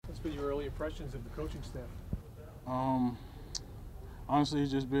your early impressions of the coaching staff? Um, Honestly,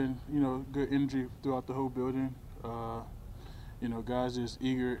 it's just been, good energy throughout the whole building. Guys just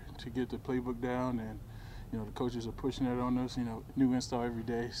eager to get the playbook down, and the coaches are pushing it on us. New install every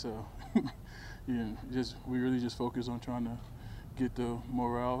day, so we really just focus on trying to get the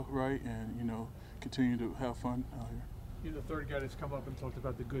morale right, and continue to have fun out here. You're the third guy that's come up and talked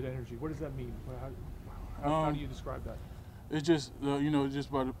about the good energy. What does that mean? How do you describe that? It's just just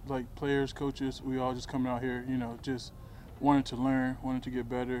about like players, coaches. We all just coming out here, just wanted to learn, wanted to get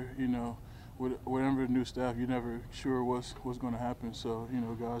better. With whatever new staff, you're never sure what's going to happen. So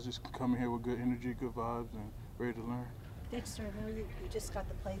guys just coming here with good energy, good vibes, and ready to learn. Dexter, I know you just got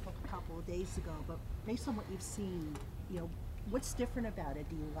the playbook a couple of days ago, but based on what you've seen, what's different about it?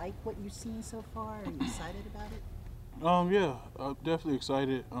 Do you like what you've seen so far? Are you excited about it? Yeah, I'm definitely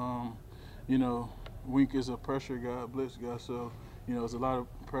excited. Wink is a pressure guy, blitz guy, so there's a lot of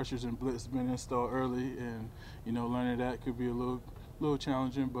pressures and blitz been installed early, and learning that could be a little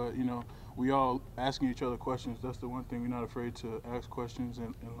challenging, but we all asking each other questions. That's the one thing, we're not afraid to ask questions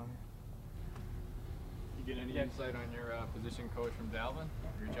and learn. You get any insight on your position coach from Dalvin?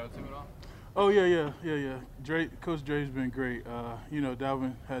 Reach out to him at all? Oh yeah. Coach Dre's been great.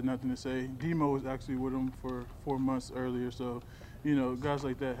 Dalvin had nothing to say. Demo was actually with him for 4 months earlier, so guys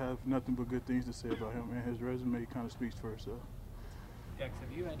like that have nothing but good things to say about him, and his resume kind of speaks for itself. Dex,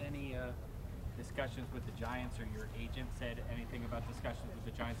 have you had any discussions with the Giants, or your agent said anything about discussions with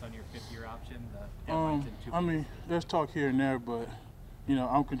the Giants on your fifth-year option? The deadline's in 2 weeks. I mean, there's talk here and there, but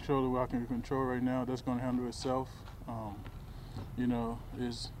I'm controlling what I can control right now. That's going to handle itself.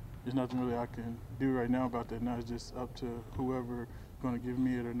 There's nothing really I can do right now about that. Now it's just up to whoever going to give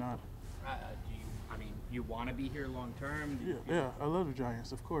me it or not. You want to be here long term? Yeah, I love the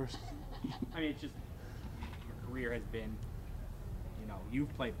Giants, of course. It's just your career has been,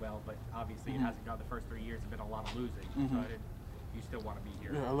 you've played well, but obviously it hasn't gone. The first 3 years have been a lot of losing. So you still want to be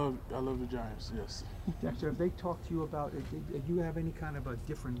here. Yeah, I love the Giants. Yes. Dexter, have they talked to you about it? Do you have any kind of a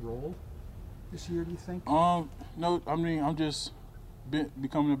different role this year, do you think? No, I'm just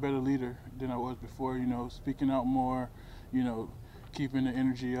becoming a better leader than I was before. Speaking out more. Keeping the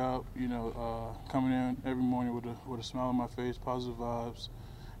energy up. Coming in every morning with a smile on my face, positive vibes.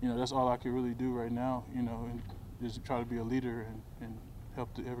 That's all I can really do right now. And just try to be a leader and help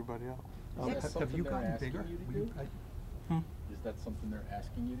everybody out. Have you gotten bigger? Is that something they're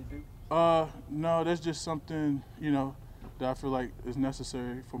asking you to do? No, that's just something that I feel like is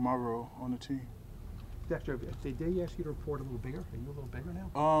necessary for my role on the team. Dexter, did they ask you to report a little bigger? Are you a little bigger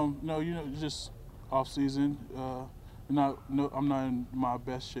now? No, just off season. I'm not in my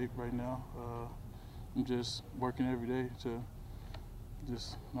best shape right now. I'm just working every day to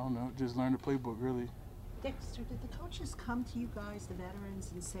just learn the playbook, really. Dexter, did the coaches come to you guys, the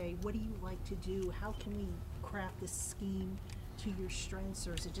veterans, and say, what do you like to do? How can we craft this scheme to your strengths?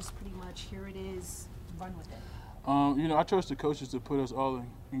 Or is it just pretty much, here it is, run with it? I trust the coaches to put us all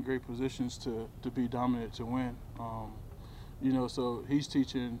in great positions to be dominant, to win. So he's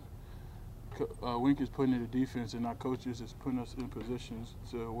teaching, Wink is putting in the defense, and our coaches is putting us in positions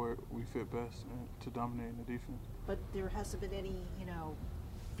to where we fit best and to dominate in the defense. But there hasn't been any,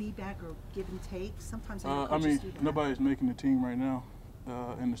 feedback or give and take? Sometimes I know coaches do that. Nobody's making the team right now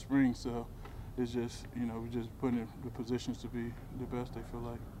in the spring, so it's just, we're just putting in the positions to be the best they feel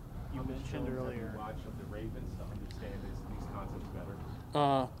like. You mentioned earlier. Watch of the Ravens to understand these concepts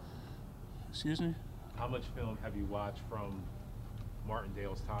better. Excuse me? How much film have you watched from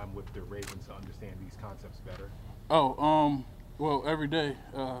Martindale's time with the Ravens to understand these concepts better? Well, every day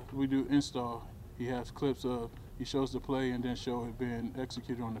we do install. He has clips of, he shows the play and then show it being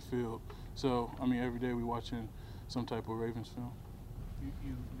executed on the field. So, every day we watching some type of Ravens film.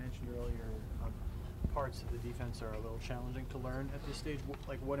 You mentioned earlier parts of the defense are a little challenging to learn at this stage.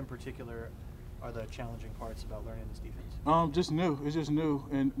 Like, what in particular are the challenging parts about learning this defense? Just new. It's just new,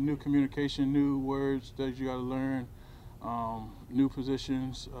 and new communication, new words that you got to learn, new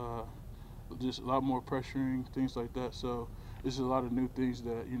positions, just a lot more pressuring, things like that. So it's a lot of new things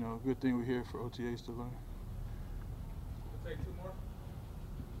that, good thing we're here for OTAs to learn. We'll take two more.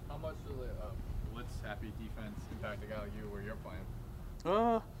 How much does a blitz-happy defense impact a guy like you where you're playing?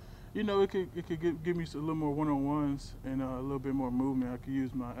 It could give me a little more one-on-ones and a little bit more movement. I could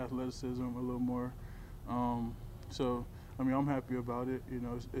use my athleticism a little more. I'm happy about it.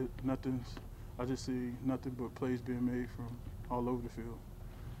 I just see nothing but plays being made from all over the field.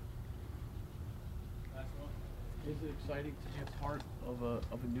 Last one. Is it exciting to be a part of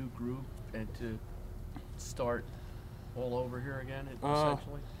a new group and to start all over here again,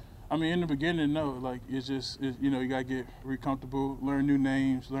 essentially? I mean, in the beginning, no. Like, it's just, you know, you got to get comfortable, learn new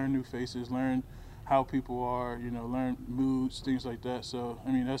names, learn new faces, learn how people are, you know, learn moods, things like that. So,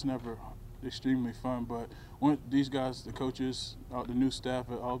 I mean, that's never extremely fun. But these guys, the coaches, the new staff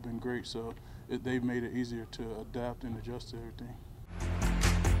have all been great. So they've made it easier to adapt and adjust to everything.